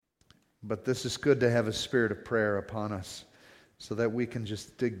But this is good to have a spirit of prayer upon us so that we can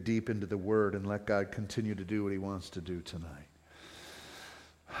just dig deep into the Word and let God continue to do what He wants to do tonight.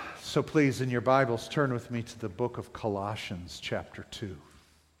 So please, in your Bibles, turn with me to the book of Colossians, chapter 2.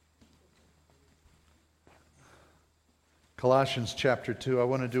 Colossians chapter 2. I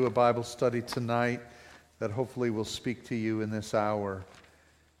want to do a Bible study tonight that hopefully will speak to you in this hour.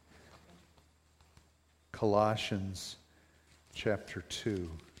 Colossians chapter 2.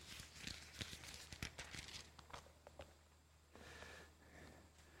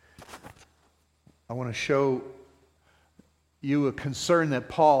 I want to show you a concern that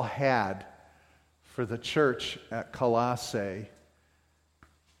Paul had for the church at Colossae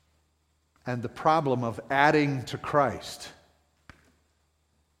and the problem of adding to Christ.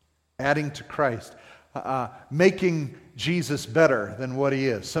 Adding to Christ. Making Jesus better than what He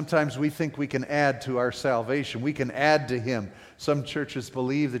is. Sometimes we think we can add to our salvation. We can add to Him. Some churches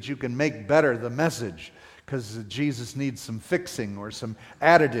believe that you can make better the message because Jesus needs some fixing or some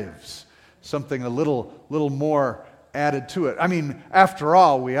additives. Something a little more added to it. I mean, after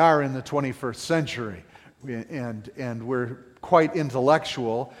all, we are in the 21st century. And we're quite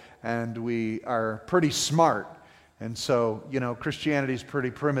intellectual. And we are pretty smart. And so, Christianity is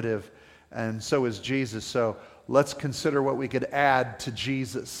pretty primitive. And so is Jesus. So let's consider what we could add to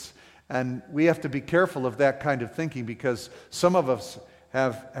Jesus. And we have to be careful of that kind of thinking because some of us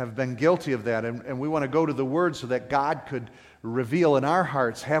have been guilty of that. And we want to go to the Word so that God could reveal in our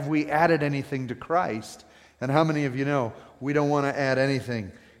hearts, have we added anything to Christ? And how many of you know we don't want to add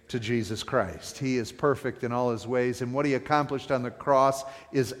anything to Jesus Christ? He is perfect in all His ways, and what He accomplished on the cross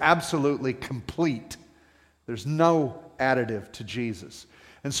is absolutely complete. There's no additive to Jesus.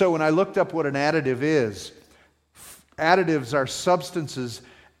 And so when I looked up what an additive is, additives are substances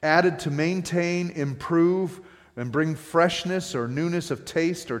added to maintain, improve, and bring freshness or newness of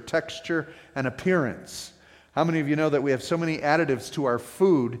taste or texture and appearance. How many of you know that we have so many additives to our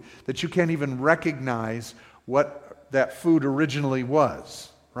food that you can't even recognize what that food originally was,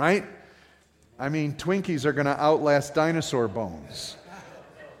 right? I mean, Twinkies are going to outlast dinosaur bones.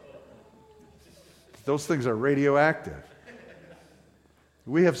 Those things are radioactive.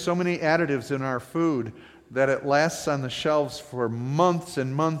 We have so many additives in our food that it lasts on the shelves for months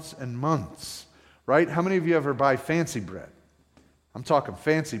and months and months, right? How many of you ever buy fancy bread? I'm talking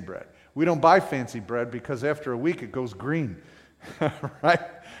fancy bread. We don't buy fancy bread because after a week it goes green, right?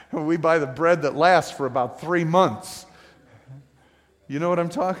 We buy the bread that lasts for about 3 months. You know what I'm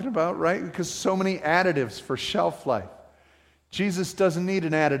talking about, right? Because so many additives for shelf life. Jesus doesn't need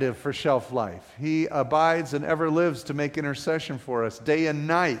an additive for shelf life. He abides and ever lives to make intercession for us day and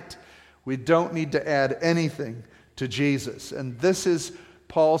night. We don't need to add anything to Jesus. And this is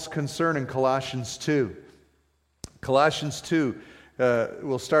Paul's concern in Colossians 2. Colossians 2.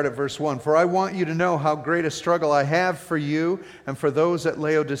 We'll start at verse 1. For I want you to know how great a struggle I have for you and for those at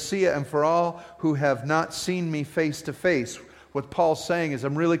Laodicea and for all who have not seen me face to face. What Paul's saying is,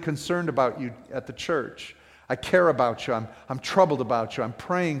 I'm really concerned about you at the church. I care about you. I'm troubled about you. I'm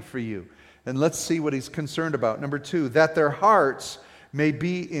praying for you. And let's see what he's concerned about. Number 2, that their hearts may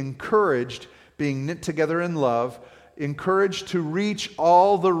be encouraged, being knit together in love, encouraged to reach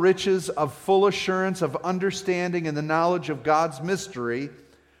all the riches of full assurance of understanding and the knowledge of God's mystery,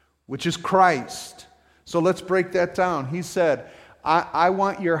 which is Christ. So let's break that down. He said, I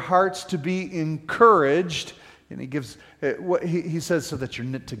want your hearts to be encouraged. And he says so that you're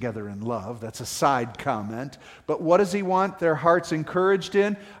knit together in love. That's a side comment. But what does he want their hearts encouraged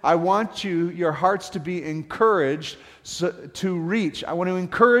in? I want your hearts to be encouraged to reach. I want to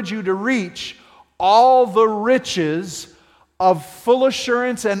encourage you to reach all the riches of full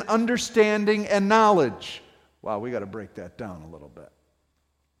assurance and understanding and knowledge. Wow, we got to break that down a little bit.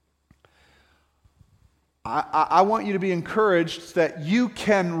 I want you to be encouraged that you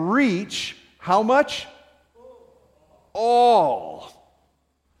can reach how much? All.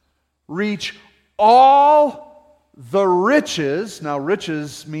 Reach all the riches. Now,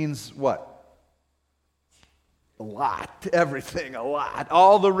 riches means what? A lot. Everything, a lot.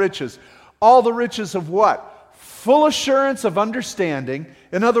 All the riches. All the riches of what? Full assurance of understanding.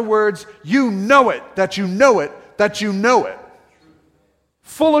 In other words, you know it, that you know it, that you know it.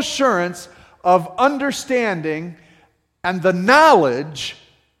 Full assurance of understanding and the knowledge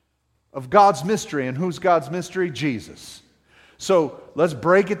of God's mystery. And who's God's mystery? Jesus. So let's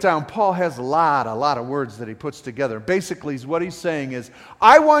break it down. Paul has a lot of words that he puts together. Basically, what he's saying is,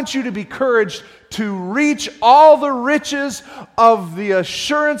 I want you to be encouraged to reach all the riches of the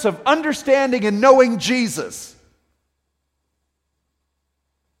assurance of understanding and knowing Jesus.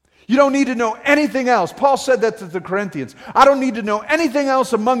 You don't need to know anything else. Paul said that to the Corinthians. I don't need to know anything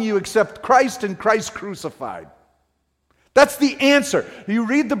else among you except Christ and Christ crucified. That's the answer. You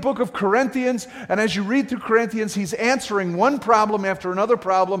read the book of Corinthians, and as you read through Corinthians, he's answering one problem after another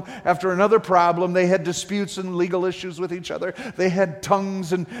problem after another problem. They had disputes and legal issues with each other. They had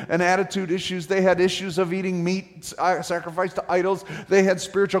tongues and attitude issues. They had issues of eating meat sacrificed to idols. They had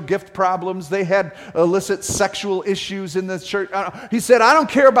spiritual gift problems. They had illicit sexual issues in the church. He said, I don't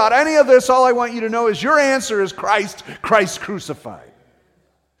care about any of this. All I want you to know is your answer is Christ, Christ crucified.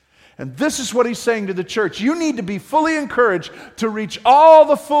 And this is what he's saying to the church. You need to be fully encouraged to reach all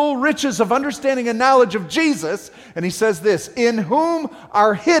the full riches of understanding and knowledge of Jesus. And he says this, in whom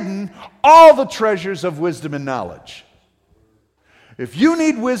are hidden all the treasures of wisdom and knowledge. If you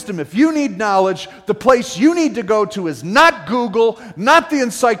need wisdom, if you need knowledge, the place you need to go to is not Google, not the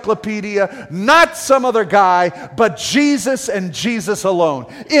encyclopedia, not some other guy, but Jesus and Jesus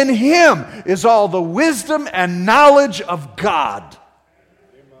alone. In him is all the wisdom and knowledge of God.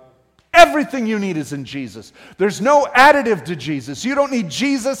 Everything you need is in Jesus. There's no additive to Jesus. You don't need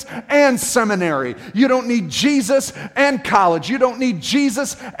Jesus and seminary. You don't need Jesus and college. You don't need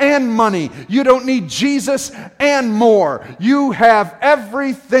Jesus and money. You don't need Jesus and more. You have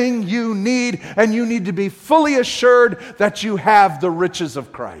everything you need, and you need to be fully assured that you have the riches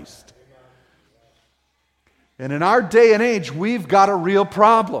of Christ. And in our day and age, we've got a real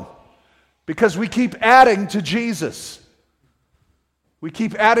problem because we keep adding to Jesus. We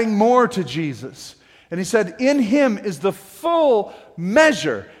keep adding more to Jesus. And he said, in him is the full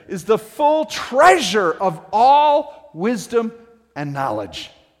measure, is the full treasure of all wisdom and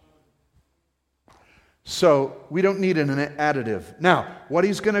knowledge. So we don't need an additive. Now, what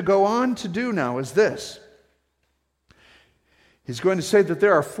he's going to go on to do now is this. He's going to say that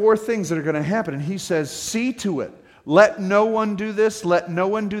there are 4 things that are going to happen. And he says, see to it. Let no one do this. Let no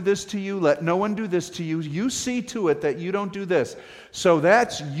one do this to you. Let no one do this to you. You see to it that you don't do this. So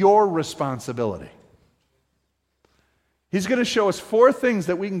that's your responsibility. He's going to show us 4 things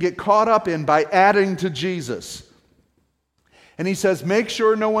that we can get caught up in by adding to Jesus. And he says, make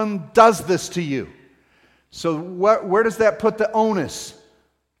sure no one does this to you. So where does that put the onus?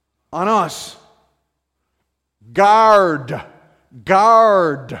 On us. Guard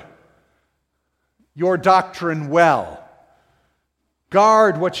your doctrine well.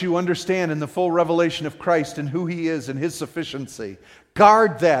 Guard what you understand in the full revelation of Christ and who he is and his sufficiency.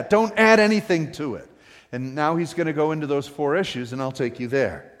 Guard that. Don't add anything to it. And now he's going to go into those 4 issues, and I'll take you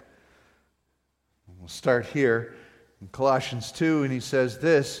there. We'll start here in Colossians 2, and he says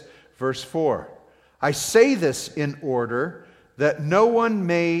this, verse 4. I say this in order that no one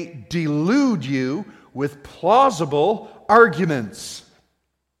may delude you with plausible arguments.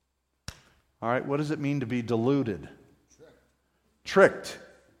 All right, what does it mean to be deluded? Tricked,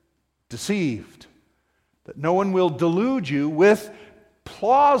 deceived. That no one will delude you with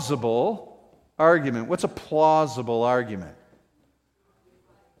plausible argument. What's a plausible argument?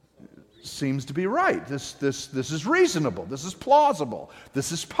 Seems to be right. This is reasonable. This is plausible.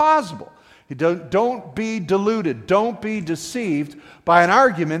 This is possible. Don't be deluded. Don't be deceived by an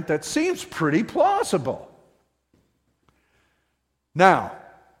argument that seems pretty plausible. Now,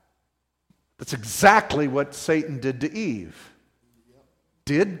 that's exactly what Satan did to Eve.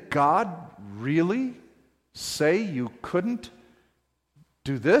 Did God really say you couldn't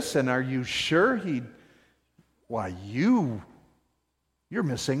do this? And are you sure he'd... Why, you're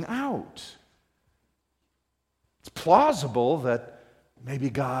missing out. It's plausible that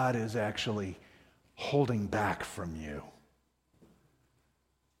maybe God is actually holding back from you.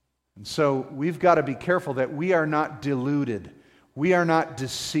 And so we've got to be careful that we are not deluded. We are not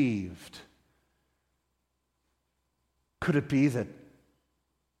deceived. Could it be that,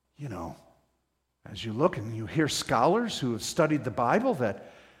 as you look and you hear scholars who have studied the Bible,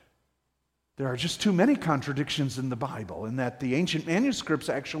 that there are just too many contradictions in the Bible, and that the ancient manuscripts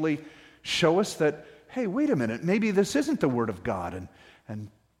actually show us that, hey, wait a minute, maybe this isn't the Word of God, and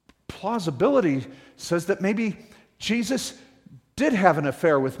plausibility says that maybe Jesus did have an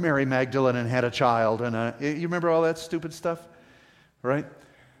affair with Mary Magdalene and had a child, and you remember all that stupid stuff, right?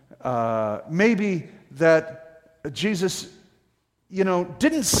 Maybe that Jesus,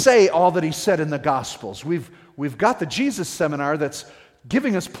 didn't say all that he said in the Gospels. We've got the Jesus seminar that's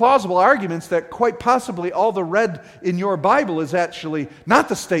giving us plausible arguments that quite possibly all the red in your Bible is actually not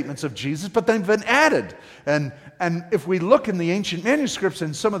the statements of Jesus, but they've been added. And if we look in the ancient manuscripts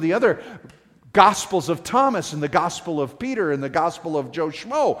and some of the other Gospels of Thomas and the Gospel of Peter and the Gospel of Joe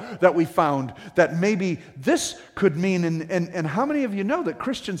Schmo that we found, that maybe this could mean, and how many of you know that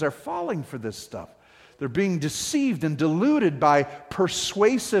Christians are falling for this stuff? They're being deceived and deluded by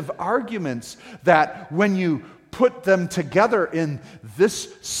persuasive arguments that when you put them together in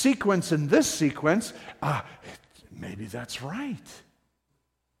this sequence and this sequence, maybe that's right.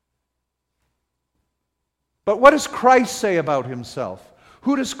 But what does Christ say about himself?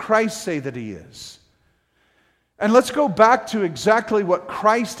 Who does Christ say that he is? And let's go back to exactly what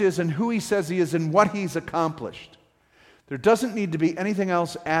Christ is and who he says he is and what he's accomplished. There doesn't need to be anything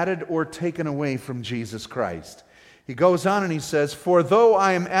else added or taken away from Jesus Christ. He goes on and he says, "For though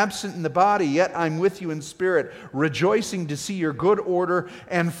I am absent in the body, yet I'm with you in spirit, rejoicing to see your good order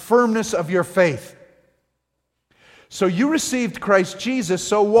and firmness of your faith." So you received Christ Jesus,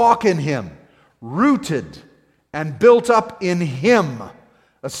 so walk in him, rooted and built up in him,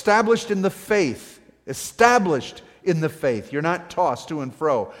 established in the faith. Established in the faith. You're not tossed to and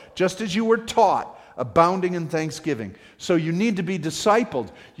fro, just as you were taught, abounding in thanksgiving. So you need to be discipled.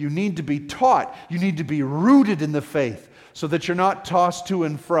 You need to be taught. You need to be rooted in the faith so that you're not tossed to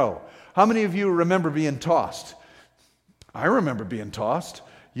and fro. How many of you remember being tossed? I remember being tossed.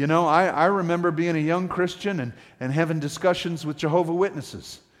 You know, I remember being a young Christian and having discussions with Jehovah's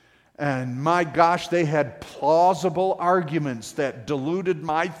Witnesses. And my gosh, they had plausible arguments that deluded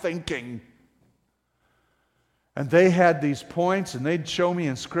my thinking. And they had these points, and they'd show me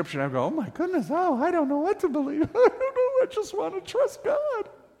in Scripture, and I'd go, oh my goodness, I don't know what to believe. I don't know, I just want to trust God.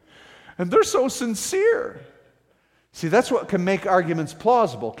 And they're so sincere. See, that's what can make arguments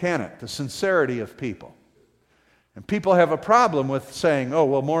plausible, can it? The sincerity of people. And people have a problem with saying, oh,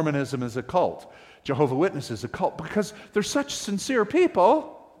 well, Mormonism is a cult. Jehovah's Witnesses is a cult, because they're such sincere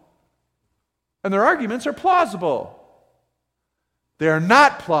people, and their arguments are plausible. They are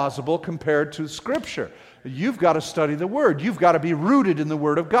not plausible compared to Scripture. You've got to study the Word. You've got to be rooted in the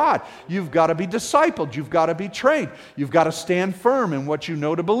Word of God. You've got to be discipled. You've got to be trained. You've got to stand firm in what you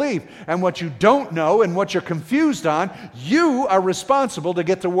know to believe. And what you don't know and what you're confused on, you are responsible to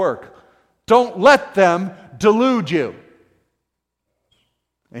get to work. Don't let them delude you.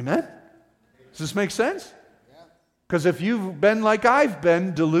 Amen? Does this make sense? Because if you've been like I've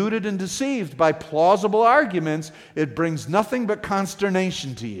been, deluded and deceived by plausible arguments, it brings nothing but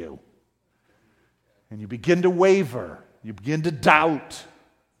consternation to you. And you begin to waver. You begin to doubt.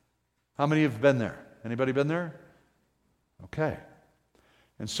 How many have been there? Anybody been there? Okay.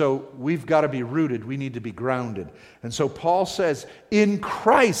 And so we've got to be rooted. We need to be grounded. And so Paul says, in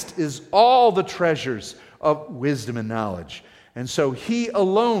Christ is all the treasures of wisdom and knowledge. And so He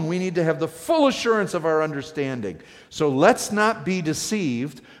alone, we need to have the full assurance of our understanding. So let's not be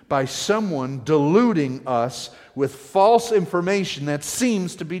deceived by someone deluding us with false information that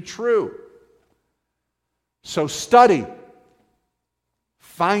seems to be true. So study,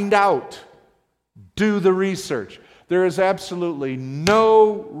 find out, do the research. There is absolutely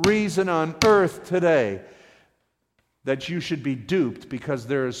no reason on earth today that you should be duped, because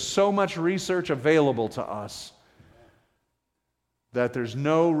there is so much research available to us that there's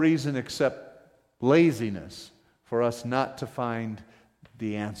no reason except laziness for us not to find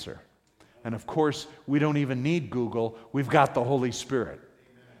the answer. And of course, we don't even need Google. We've got the Holy Spirit.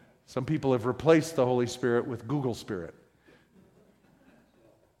 Some people have replaced the Holy Spirit with Google Spirit.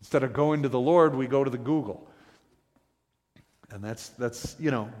 Instead of going to the Lord, we go to the Google. And that's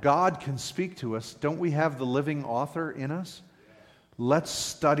God can speak to us. Don't we have the living author in us? Let's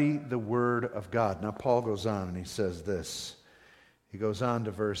study the Word of God. Now, Paul goes on and he says this. He goes on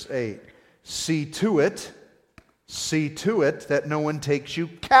to verse 8. See to it that no one takes you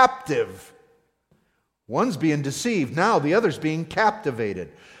captive. One's being deceived. Now the other's being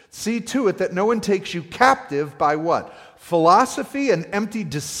captivated. See to it that no one takes you captive by what? Philosophy and empty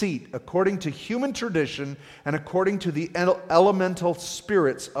deceit, according to human tradition and according to the elemental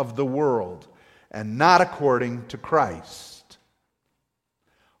spirits of the world, and not according to Christ.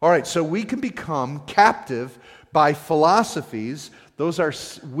 All right, so we can become captive by philosophies. Those are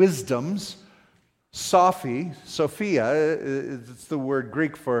wisdoms. Sophia, it's the word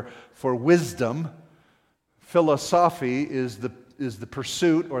Greek for wisdom. Philosophy is the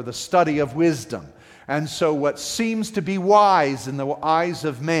pursuit or the study of wisdom. And so what seems to be wise in the eyes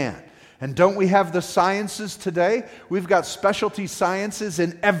of man. And don't we have the sciences today? We've got specialty sciences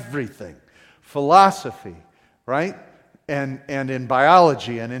in everything. Philosophy, right? And in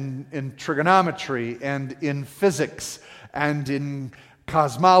biology, and in trigonometry, and in physics, and in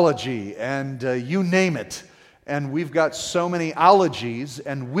cosmology, and you name it. And we've got so many ologies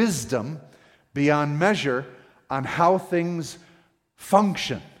and wisdom beyond measure on how things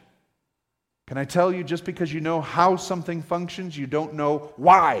function. Can I tell you, just because you know how something functions, you don't know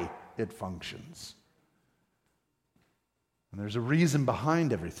why it functions. And there's a reason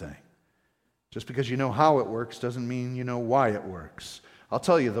behind everything. Just because you know how it works doesn't mean you know why it works. I'll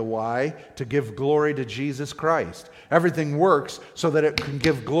tell you the why: to give glory to Jesus Christ. Everything works so that it can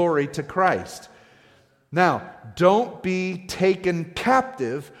give glory to Christ. Now, don't be taken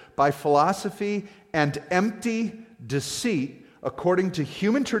captive by philosophy and empty deceit according to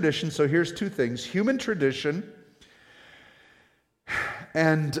human tradition. So here's two things: human tradition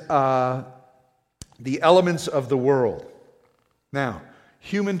and the elements of the world. Now,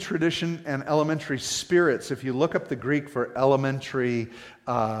 human tradition and elementary spirits. If you look up the Greek for elemental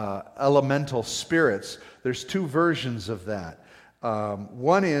spirits, there's two versions of that.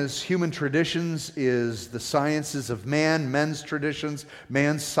 One is human traditions is the sciences of man, men's traditions,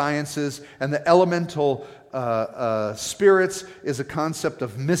 man's sciences, and the elemental spirits is a concept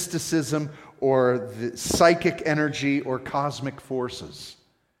of mysticism or the psychic energy or cosmic forces.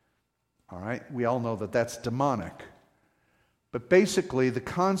 All right, we all know that that's demonic. But basically, the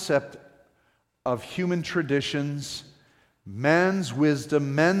concept of human traditions, man's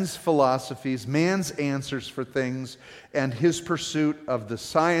wisdom, men's philosophies, man's answers for things, and his pursuit of the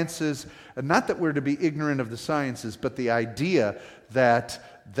sciences, and not that we're to be ignorant of the sciences, but the idea that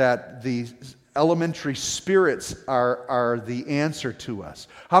the elementary spirits are the answer to us.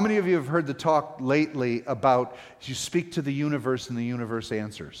 How many of you have heard the talk lately about you speak to the universe and the universe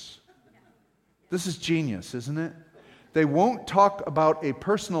answers? This is genius, isn't it? They won't talk about a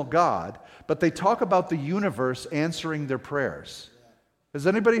personal God, but they talk about the universe answering their prayers. Has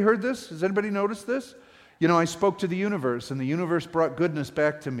anybody heard this? Has anybody noticed this? You know, I spoke to the universe, and the universe brought goodness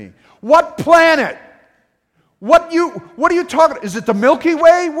back to me. What planet? What are you talking about? Is it the Milky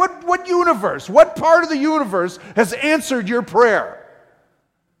Way? What universe? What part of the universe has answered your prayer?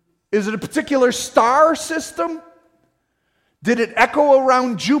 Is it a particular star system? Did it echo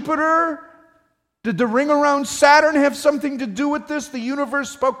around Jupiter? Did the ring around Saturn have something to do with this? The universe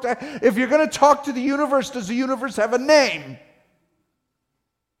spoke to... If you're going to talk to the universe, does the universe have a name?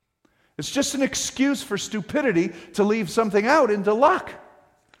 It's just an excuse for stupidity to leave something out into luck.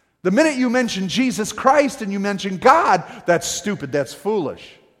 The minute you mention Jesus Christ and you mention God, that's stupid, that's foolish.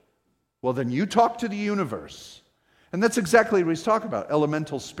 Well, then you talk to the universe. And that's exactly what he's talking about,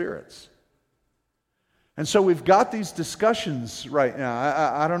 elemental spirits. And so we've got these discussions right now.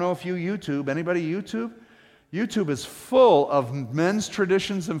 I don't know if you YouTube. Anybody YouTube? YouTube is full of men's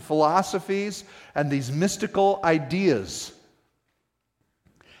traditions and philosophies and these mystical ideas.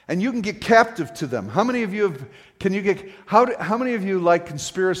 And you can get captive to them. How many of you how many of you like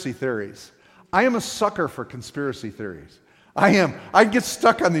conspiracy theories? I am a sucker for conspiracy theories. I am. I get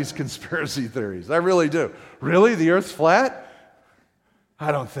stuck on these conspiracy theories. I really do. Really? The Earth's flat?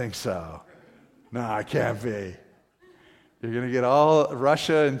 I don't think so. No, it can't be. You're going to get all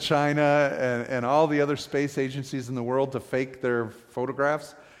Russia and China and all the other space agencies in the world to fake their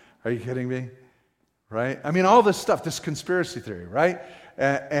photographs? Are you kidding me? Right? I mean, all this stuff, this conspiracy theory, right?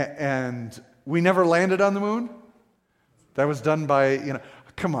 And we never landed on the moon? That was done by,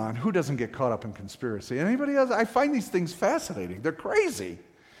 come on, who doesn't get caught up in conspiracy? Anybody else? I find these things fascinating. They're crazy.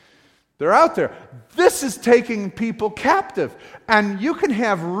 They're out there. This is taking people captive. And you can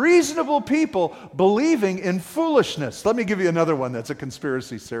have reasonable people believing in foolishness. Let me give you another one that's a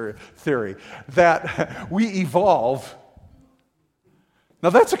conspiracy theory. That we evolve. Now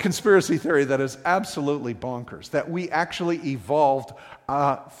that's a conspiracy theory that is absolutely bonkers. That we actually evolved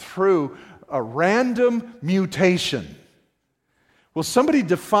through a random mutation. Will somebody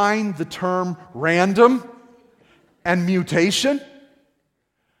define the term random and mutation?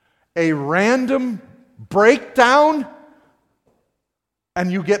 A random breakdown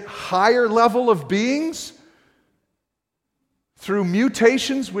and you get higher level of beings through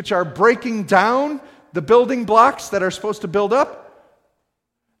mutations which are breaking down the building blocks that are supposed to build up.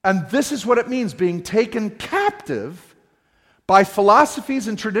 And this is what it means, being taken captive by philosophies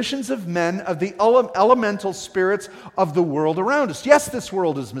and traditions of men, of the elemental spirits of the world around us. Yes, this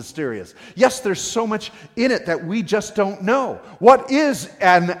world is mysterious. Yes, there's so much in it that we just don't know. What is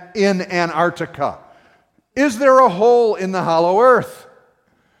in Antarctica? Is there a hole in the hollow earth?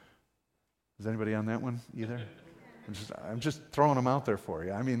 Is anybody on that one either? I'm just throwing them out there for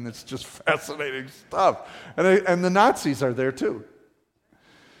you. I mean, it's just fascinating stuff. And the Nazis are there too.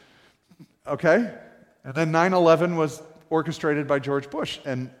 Okay? And then 9/11 was orchestrated by George Bush.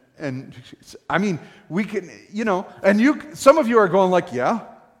 And I mean, we can, and some of you are going like, yeah.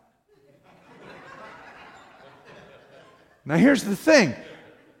 Now here's the thing.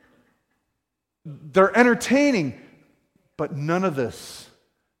 They're entertaining, but none of this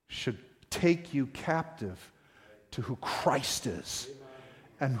should take you captive to who Christ is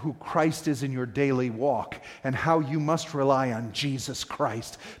and who Christ is in your daily walk and how you must rely on Jesus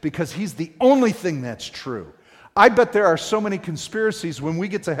Christ because He's the only thing that's true. I bet there are so many conspiracies when we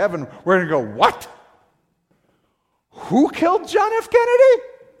get to heaven, we're going to go, what? Who killed John F. Kennedy?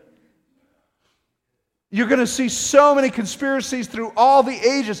 You're going to see so many conspiracies through all the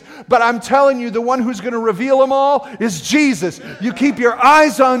ages, but I'm telling you, the one who's going to reveal them all is Jesus. You keep your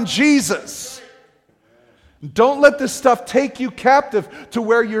eyes on Jesus. Don't let this stuff take you captive to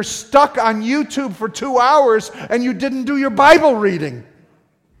where you're stuck on YouTube for 2 hours and you didn't do your Bible reading.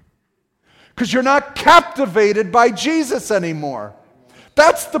 Because you're not captivated by Jesus anymore.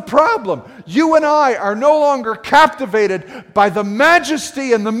 That's the problem. You and I are no longer captivated by the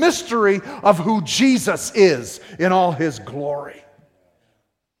majesty and the mystery of who Jesus is in all His glory.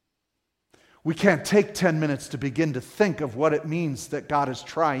 We can't take 10 minutes to begin to think of what it means that God is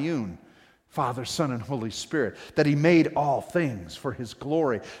triune, Father, Son, and Holy Spirit, that He made all things for His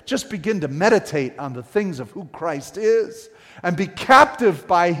glory. Just begin to meditate on the things of who Christ is and be captive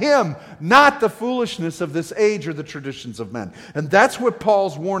by Him, not the foolishness of this age or the traditions of men. And that's what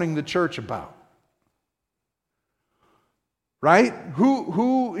Paul's warning the church about. Right?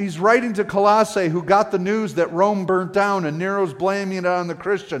 Who he's writing to Colossae, who got the news that Rome burnt down and Nero's blaming it on the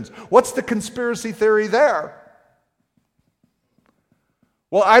Christians. What's the conspiracy theory there?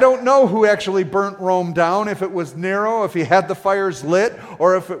 Well, I don't know who actually burnt Rome down, if it was Nero, if he had the fires lit,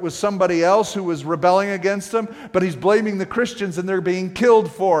 or if it was somebody else who was rebelling against him, but he's blaming the Christians and they're being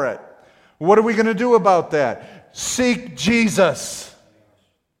killed for it. What are we going to do about that? Seek Jesus.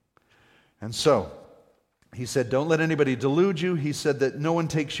 And so, he said, don't let anybody delude you. He said that no one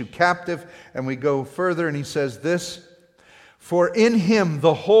takes you captive. And we go further and he says this, for in Him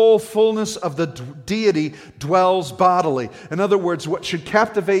the whole fullness of the deity dwells bodily. In other words, what should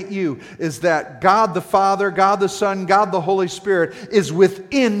captivate you is that God the Father, God the Son, God the Holy Spirit is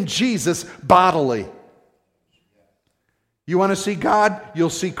within Jesus bodily. You want to see God? You'll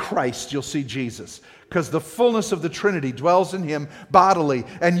see Christ. You'll see Jesus. Because the fullness of the Trinity dwells in Him bodily.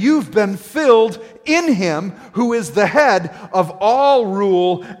 And you've been filled in Him who is the head of all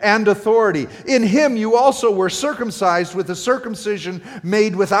rule and authority. In Him you also were circumcised with a circumcision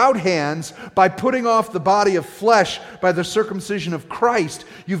made without hands by putting off the body of flesh by the circumcision of Christ.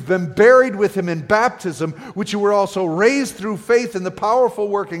 You've been buried with Him in baptism, which you were also raised through faith in the powerful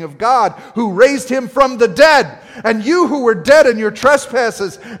working of God who raised Him from the dead. And you who were dead in your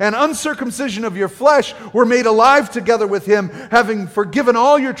trespasses and uncircumcision of your flesh were made alive together with Him, having forgiven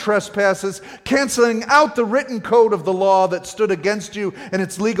all your trespasses, canceling out the written code of the law that stood against you and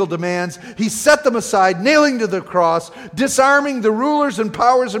its legal demands. He set them aside, nailing to the cross, disarming the rulers and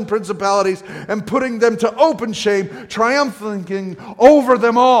powers and principalities, and putting them to open shame, triumphing over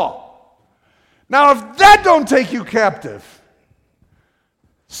them all. Now, if that don't take you captive,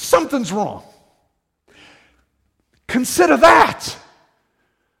 something's wrong. Consider that.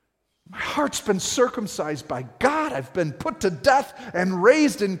 My heart's been circumcised by God. I've been put to death and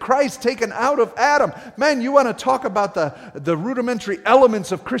raised in Christ, taken out of Adam. Man, you want to talk about the rudimentary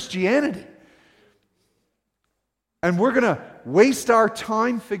elements of Christianity. And we're going to waste our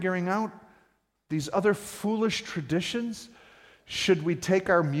time figuring out these other foolish traditions? Should we take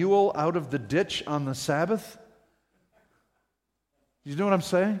our mule out of the ditch on the Sabbath? You know what I'm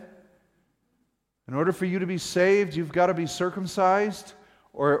saying? In order for you to be saved, you've got to be circumcised,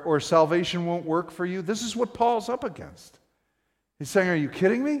 or salvation won't work for you. This is what Paul's up against. He's saying, are you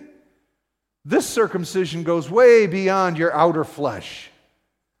kidding me? This circumcision goes way beyond your outer flesh.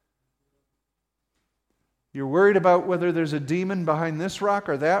 You're worried about whether there's a demon behind this rock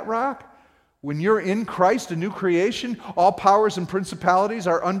or that rock? When you're in Christ, a new creation, all powers and principalities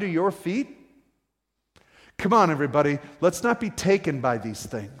are under your feet? Come on, everybody. Let's not be taken by these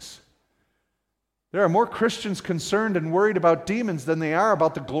things. There are more Christians concerned and worried about demons than they are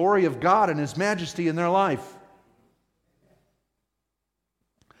about the glory of God and His majesty in their life.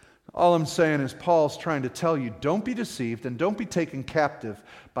 All I'm saying is Paul's trying to tell you, don't be deceived and don't be taken captive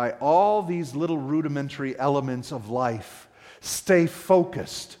by all these little rudimentary elements of life. Stay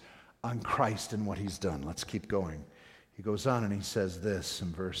focused on Christ and what He's done. Let's keep going. He goes on and he says this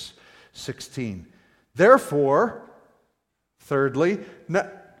in verse 16. Therefore, thirdly,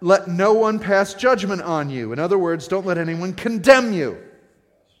 let no one pass judgment on you. In other words, don't let anyone condemn you.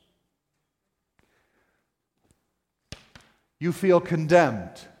 You feel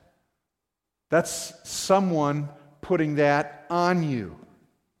condemned. That's someone putting that on you.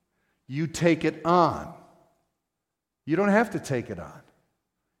 You take it on. You don't have to take it on.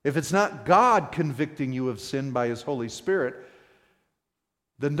 If it's not God convicting you of sin by His Holy Spirit,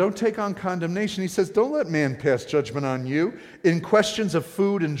 then don't take on condemnation. He says, don't let man pass judgment on you in questions of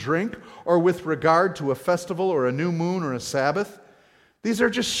food and drink, or with regard to a festival or a new moon or a Sabbath. These are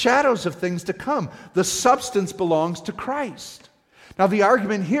just shadows of things to come. The substance belongs to Christ. Now, the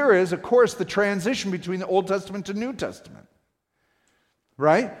argument here is, of course, the transition between the Old Testament to New Testament.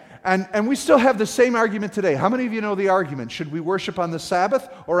 Right? And we still have the same argument today. How many of you know the argument? Should we worship on the Sabbath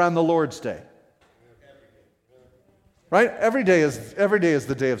or on the Lord's Day? Right? Every day is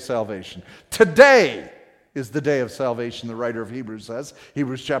the day of salvation. Today is the day of salvation, the writer of Hebrews says.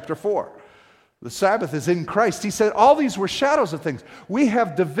 Hebrews chapter 4. The Sabbath is in Christ. He said all these were shadows of things. We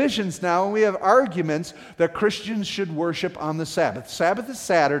have divisions now, and we have arguments that Christians should worship on the Sabbath. Sabbath is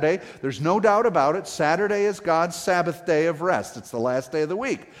Saturday. There's no doubt about it. Saturday is God's Sabbath day of rest. It's the last day of the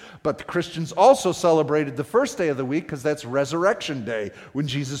week. But the Christians also celebrated the first day of the week because that's Resurrection Day, when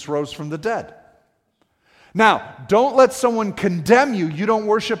Jesus rose from the dead. Now, don't let someone condemn you. You don't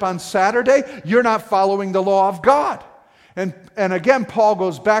worship on Saturday. You're not following the law of God. And again, Paul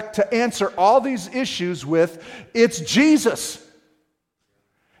goes back to answer all these issues with, it's Jesus.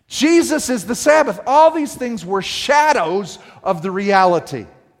 Jesus is the Sabbath. All these things were shadows of the reality.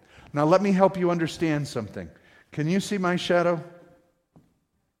 Now let me help you understand something. Can you see my shadow?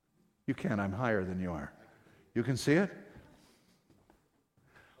 You can. I'm higher than you are. You can see it?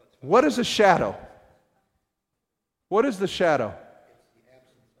 What is a shadow? What is the shadow?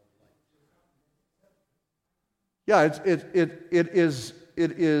 Yeah, it is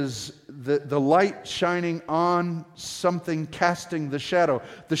the light shining on something casting the shadow.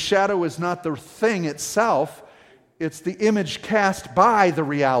 The shadow is not the thing itself. It's the image cast by the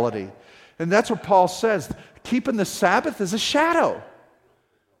reality. And that's what Paul says. Keeping the Sabbath is a shadow.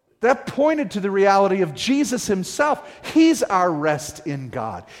 That pointed to the reality of Jesus himself. He's our rest in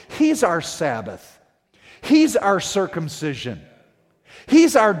God. He's our Sabbath. He's our circumcision.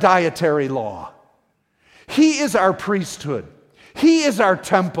 He's our dietary law. He is our priesthood. He is our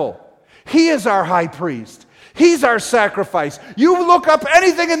temple. He is our high priest. He's our sacrifice. You look up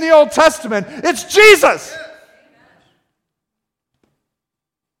anything in the Old Testament, it's Jesus.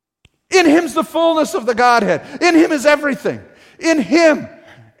 In him's the fullness of the Godhead. In him is everything. In him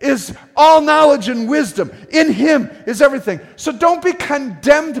is all knowledge and wisdom. In him is everything. So don't be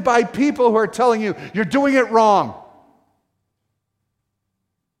condemned by people who are telling you you're doing it wrong.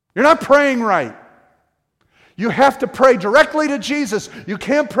 You're not praying right. You have to pray directly to Jesus. You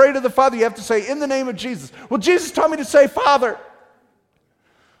can't pray to the Father. You have to say, in the name of Jesus. Well, Jesus taught me to say, Father.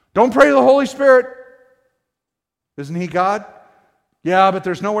 Don't pray to the Holy Spirit. Isn't he God? Yeah, but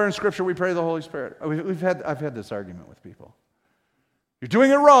there's nowhere in Scripture we pray to the Holy Spirit. I've had this argument with people. You're doing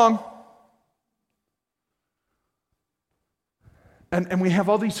it wrong. And we have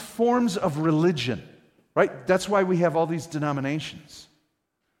all these forms of religion, right? That's why we have all these denominations.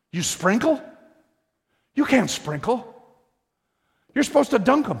 You sprinkle? You can't sprinkle. You're supposed to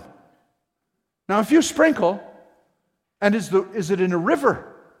dunk them. Now, if you sprinkle, and is it in a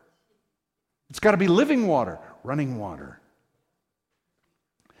river? It's got to be living water, running water.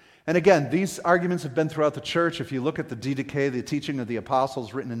 And again, these arguments have been throughout the church. If you look at the Didache, the teaching of the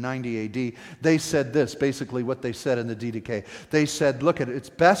apostles written in 90 AD, they said this, basically what they said in the Didache. They said, look, it's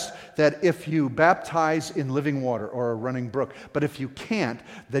best that if you baptize in living water or a running brook, but if you can't,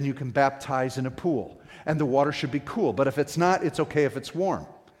 then you can baptize in a pool. And the water should be cool. But if it's not, it's okay if it's warm.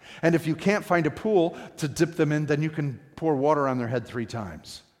 And if you can't find a pool to dip them in, then you can pour water on their head 3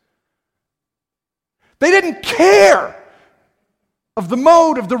 times. They didn't care of the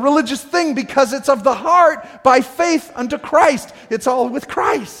mode of the religious thing because it's of the heart by faith unto Christ. It's all with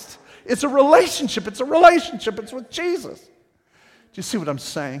Christ. It's a relationship. It's with Jesus. Do you see what I'm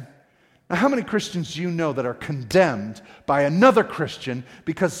saying? Now, how many Christians do you know that are condemned by another Christian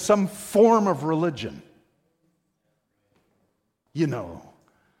because some form of religion? You know,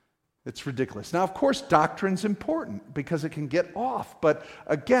 it's ridiculous. Now, of course, doctrine's important because it can get off. But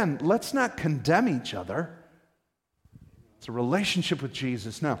again, let's not condemn each other. It's a relationship with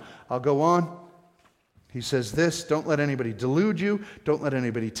Jesus. Now, I'll go on. He says this, don't let anybody delude you. Don't let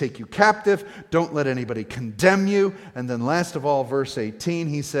anybody take you captive. Don't let anybody condemn you. And then last of all, verse 18,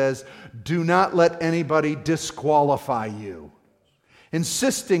 he says, do not let anybody disqualify you.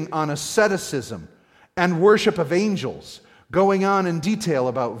 Insisting on asceticism and worship of angels, going on in detail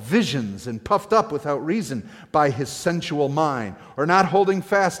about visions and puffed up without reason by his sensual mind, or not holding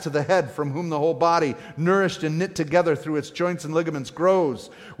fast to the head from whom the whole body, nourished and knit together through its joints and ligaments, grows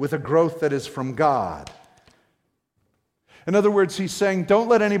with a growth that is from God. In other words, he's saying, don't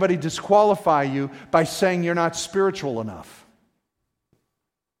let anybody disqualify you by saying you're not spiritual enough.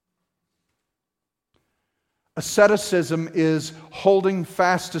 Asceticism is holding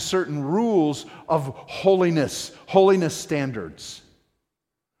fast to certain rules of holiness standards,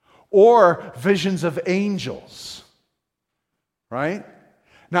 or visions of angels, right?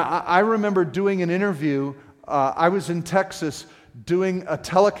 Now, I remember doing an interview. I was in Texas doing a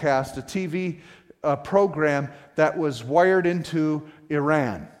telecast, a TV program that was wired into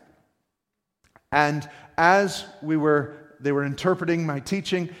Iran. And as they were interpreting my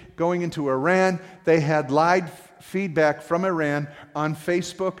teaching, going into Iran, they had live feedback from Iran on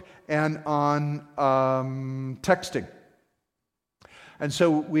Facebook and on texting. And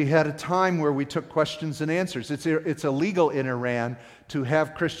so we had a time where we took questions and answers. It's illegal in Iran to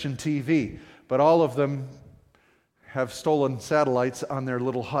have Christian TV, but all of them have stolen satellites on their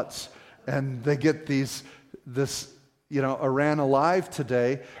little huts, and they get this Iran Alive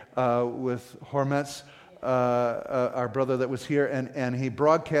today with Hormetz, our brother that was here, and he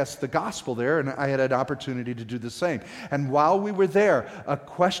broadcast the gospel there, and I had an opportunity to do the same. And while we were there, a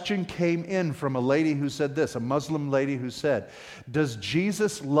question came in from a lady who said this, a Muslim lady who said, "Does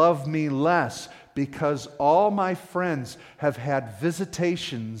Jesus love me less because all my friends have had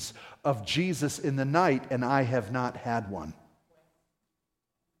visitations of Jesus in the night and I have not had one?"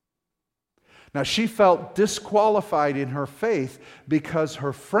 Now, she felt disqualified in her faith because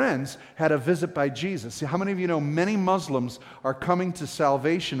her friends had a visit by Jesus. See, how many of you know many Muslims are coming to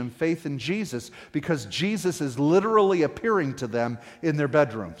salvation and faith in Jesus because Jesus is literally appearing to them in their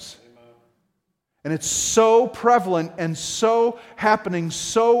bedrooms? And it's so prevalent and so happening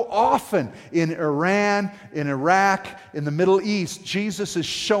so often in Iran, in Iraq, in the Middle East. Jesus is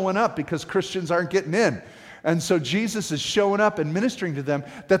showing up because Christians aren't getting in. And so Jesus is showing up and ministering to them,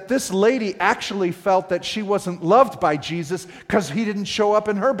 that this lady actually felt that she wasn't loved by Jesus because he didn't show up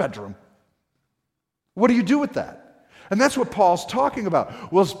in her bedroom. What do you do with that? And that's what Paul's talking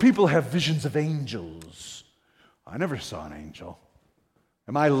about. Well, people have visions of angels. I never saw an angel.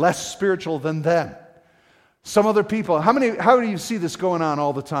 Am I less spiritual than them? Some other people, how do you see this going on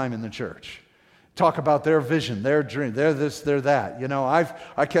all the time in the church? Talk about their vision, their dream, their this, their that. You know,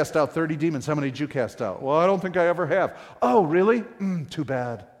 I cast out 30 demons. How many did you cast out? Well, I don't think I ever have. Oh, really? Too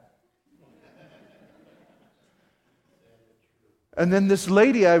bad. And then this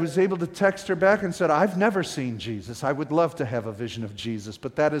lady, I was able to text her back and said, "I've never seen Jesus. I would love to have a vision of Jesus,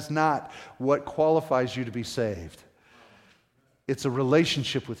 but that is not what qualifies you to be saved. It's a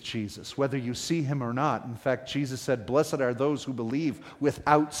relationship with Jesus, whether you see him or not. In fact, Jesus said, 'Blessed are those who believe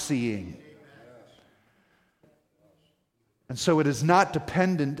without seeing.'" And so it is not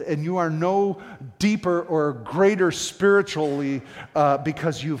dependent, and you are no deeper or greater spiritually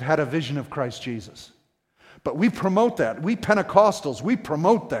because you've had a vision of Christ Jesus. But we promote that. We Pentecostals, we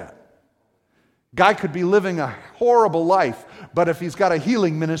promote that. Guy could be living a horrible life, but if he's got a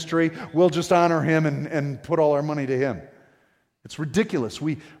healing ministry, we'll just honor him and put all our money to him. It's ridiculous.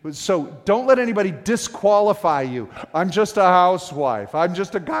 So don't let anybody disqualify you. I'm just a housewife. I'm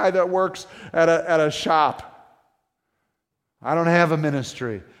just a guy that works at a shop. I don't have a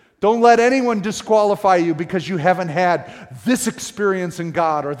ministry. Don't let anyone disqualify you because you haven't had this experience in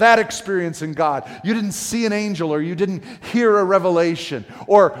God or that experience in God. You didn't see an angel, or you didn't hear a revelation,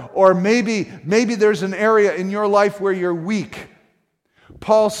 or maybe there's an area in your life where you're weak.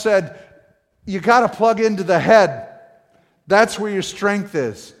 Paul said, you got to plug into the head. That's where your strength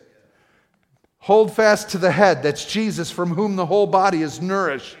is. Hold fast to the head. That's Jesus, from whom the whole body is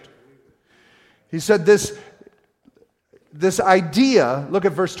nourished. He said this idea, look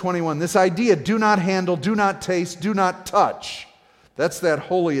at verse 21, this idea, do not handle, do not taste, do not touch. That's that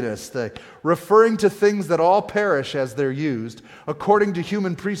holiness thing. Referring to things that all perish as they're used, according to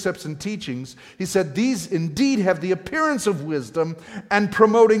human precepts and teachings. He said, these indeed have the appearance of wisdom, and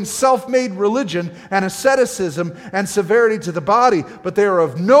promoting self-made religion and asceticism and severity to the body, but they are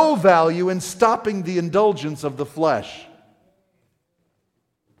of no value in stopping the indulgence of the flesh.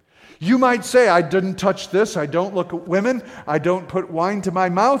 You might say, I didn't touch this, I don't look at women, I don't put wine to my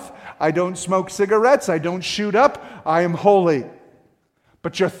mouth, I don't smoke cigarettes, I don't shoot up, I am holy.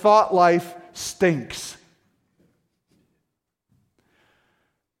 But your thought life stinks.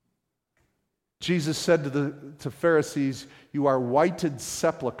 Jesus said to Pharisees, you are whited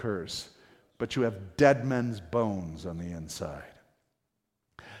sepulchres, but you have dead men's bones on the inside.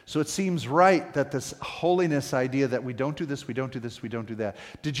 So it seems right that this holiness idea that we don't do this, we don't do this, we don't do that.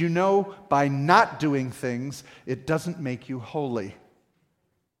 Did you know by not doing things, it doesn't make you holy?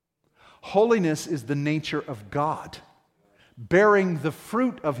 Holiness is the nature of God, bearing the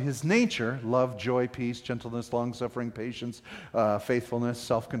fruit of his nature: love, joy, peace, gentleness, long-suffering, patience, faithfulness,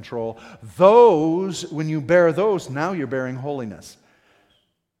 self-control. Those, when you bear those, now you're bearing holiness.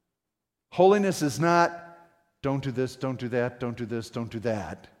 Holiness is not Don't do this, don't do that, don't do this, don't do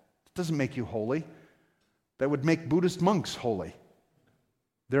that. It doesn't make you holy. That would make Buddhist monks holy.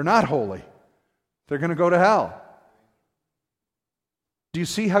 They're not holy. They're going to go to hell. Do you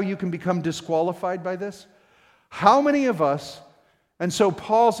see how you can become disqualified by this? How many of us, and so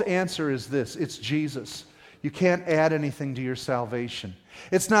Paul's answer is this, it's Jesus. You can't add anything to your salvation.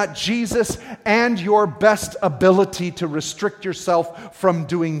 It's not Jesus and your best ability to restrict yourself from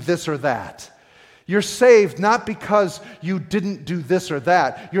doing this or that. You're saved not because you didn't do this or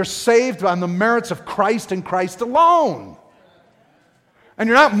that. You're saved on the merits of Christ and Christ alone. And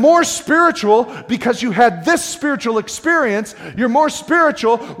you're not more spiritual because you had this spiritual experience. You're more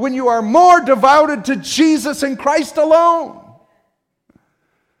spiritual when you are more devoted to Jesus and Christ alone.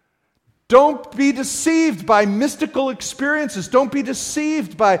 Don't be deceived by mystical experiences. Don't be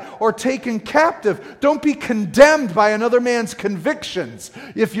deceived by or taken captive. Don't be condemned by another man's convictions.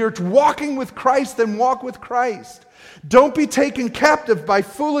 If you're walking with Christ, then walk with Christ. Don't be taken captive by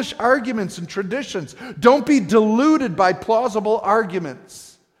foolish arguments and traditions. Don't be deluded by plausible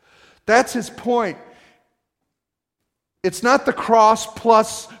arguments. That's his point. It's not the cross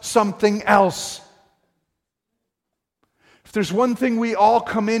plus something else. If there's one thing we all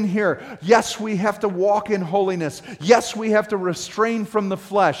come in here, yes, we have to walk in holiness. Yes, we have to restrain from the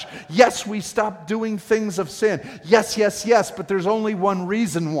flesh. Yes, we stop doing things of sin. Yes, yes, yes, but there's only one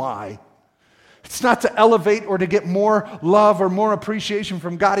reason why. It's not to elevate or to get more love or more appreciation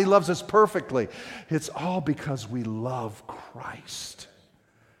from God. He loves us perfectly. It's all because we love Christ.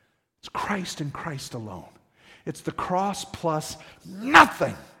 It's Christ and Christ alone. It's the cross plus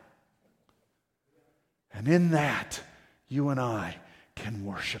nothing. And in that, you and I can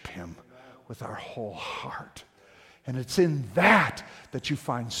worship Him with our whole heart. And it's in that that you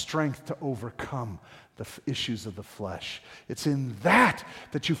find strength to overcome the issues of the flesh. It's in that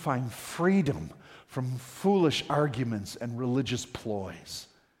that you find freedom from foolish arguments and religious ploys.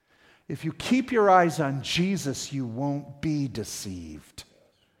 If you keep your eyes on Jesus, you won't be deceived.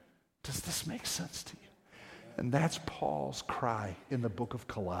 Does this make sense to you? And that's Paul's cry in the book of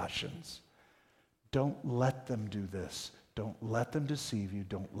Colossians. Don't let them do this. Don't let them deceive you.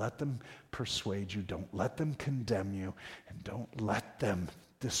 Don't let them persuade you. Don't let them condemn you. And don't let them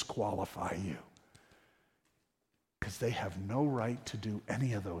disqualify you. Because they have no right to do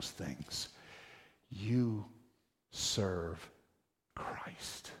any of those things. You serve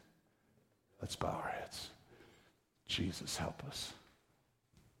Christ. Let's bow our heads. Jesus, help us.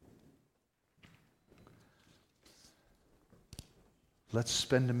 Let's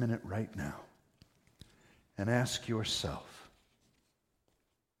spend a minute right now and ask yourself,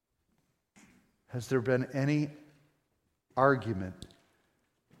 has there been any argument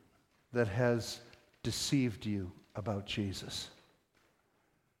that has deceived you about Jesus?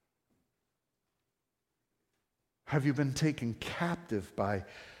 Have you been taken captive by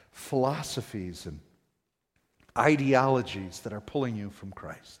philosophies and ideologies that are pulling you from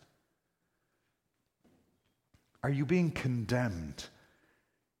Christ? Are you being condemned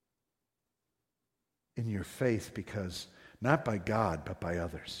in your faith because, not by God, but by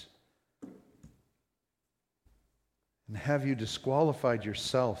others? And have you disqualified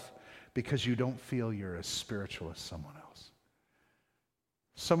yourself because you don't feel you're as spiritual as someone else?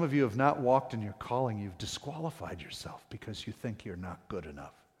 Some of you have not walked in your calling. You've disqualified yourself because you think you're not good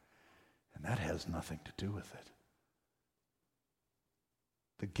enough. And that has nothing to do with it.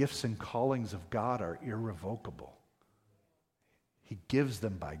 The gifts and callings of God are irrevocable. He gives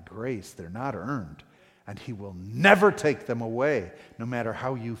them by grace. They're not earned. And He will never take them away, no matter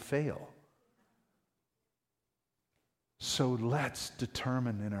how you fail. So let's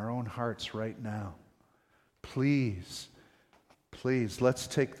determine in our own hearts right now, please, let's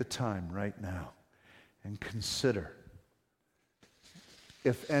take the time right now and consider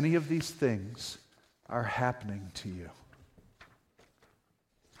if any of these things are happening to you.